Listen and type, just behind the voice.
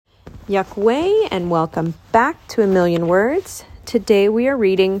Yuck way, and welcome back to A Million Words. Today we are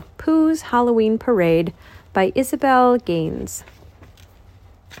reading Pooh's Halloween Parade by Isabel Gaines.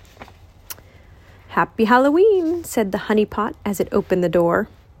 Happy Halloween, said the honey pot as it opened the door.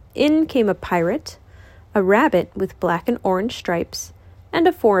 In came a pirate, a rabbit with black and orange stripes, and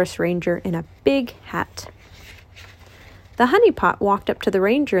a forest ranger in a big hat. The honey pot walked up to the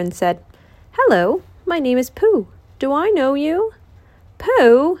ranger and said, "Hello, my name is Pooh. Do I know you?"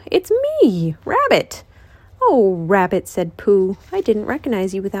 "Pooh, it's me, Rabbit." "Oh, Rabbit," said Pooh, "I didn't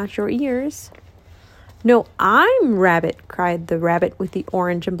recognize you without your ears." "No, I'm Rabbit," cried the rabbit with the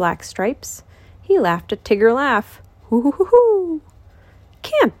orange and black stripes. He laughed a Tigger laugh. "Hoo-hoo-hoo-hoo."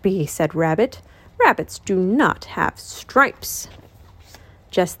 "Can't be," said Rabbit. "Rabbits do not have stripes."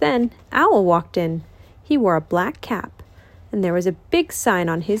 Just then, Owl walked in. He wore a black cap, and there was a big sign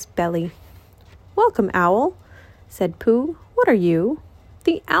on his belly. "Welcome, Owl," said Pooh. "What are you?"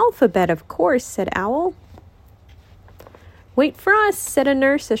 "The alphabet, of course," said Owl. "Wait for us," said a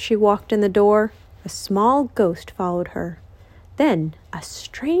nurse as she walked in the door. A small ghost followed her. Then a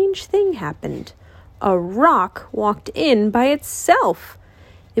strange thing happened. A rock walked in by itself.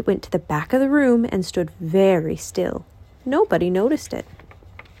 It went to the back of the room and stood very still. Nobody noticed it.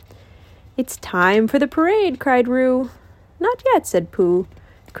 "It's time for the parade," cried Roo. "Not yet," said Pooh.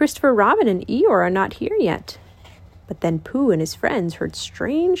 "Christopher Robin and Eeyore are not here yet." But then Pooh and his friends heard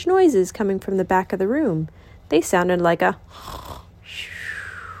strange noises coming from the back of the room. They sounded like a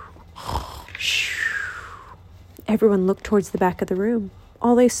Everyone looked towards the back of the room.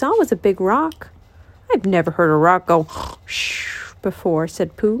 All they saw was a big rock. "I've never heard a rock go before,"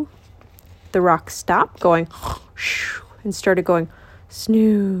 said Pooh. The rock stopped going and started going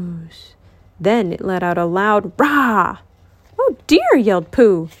snooze. Then it let out a loud rah. "Oh dear," yelled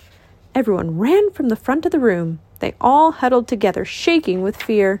Pooh. Everyone ran from the front of the room. They all huddled together, shaking with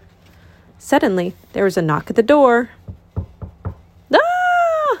fear. Suddenly, there was a knock at the door.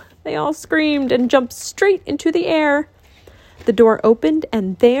 "Ah!" They all screamed and jumped straight into the air. The door opened,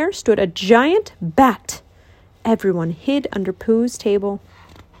 and there stood a giant bat. Everyone hid under Pooh's table.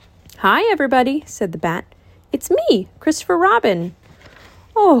 "Hi, everybody," said the bat. "It's me, Christopher Robin."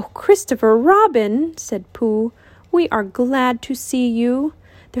 "Oh, Christopher Robin," said Pooh. "We are glad to see you."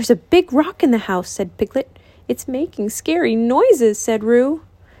 "There's a big rock in the house," said Piglet. "It's making scary noises," said Roo.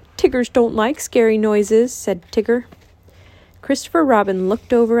 "Tiggers don't like scary noises," said Tigger. Christopher Robin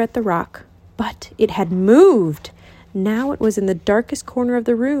looked over at the rock, but it had moved. Now it was in the darkest corner of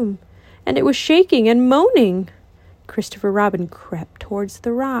the room, and it was shaking and moaning. Christopher Robin crept towards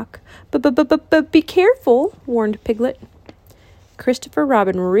the rock. Be careful," warned Piglet. Christopher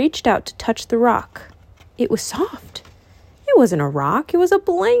Robin reached out to touch the rock. It was soft. It wasn't a rock, it was a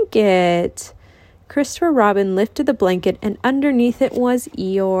blanket. Christopher Robin lifted the blanket, and underneath it was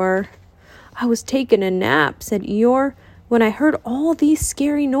Eeyore. "I was taking a nap," said Eeyore, "when I heard all these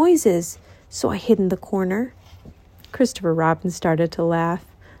scary noises, so I hid in the corner." Christopher Robin started to laugh.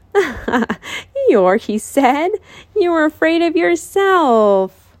 "Eeyore," he said, "you were afraid of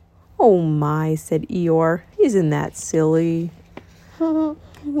yourself." "Oh my," said Eeyore, "isn't that silly?"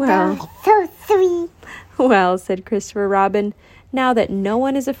 "Well, so sweet." "Well," said Christopher Robin, "now that no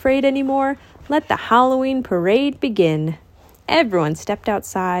one is afraid anymore, let the Halloween parade begin." Everyone stepped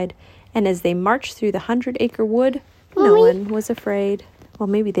outside, and as they marched through the 100-acre wood, no one was afraid. Well,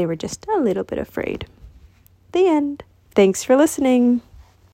 maybe they were just a little bit afraid. The end. Thanks for listening.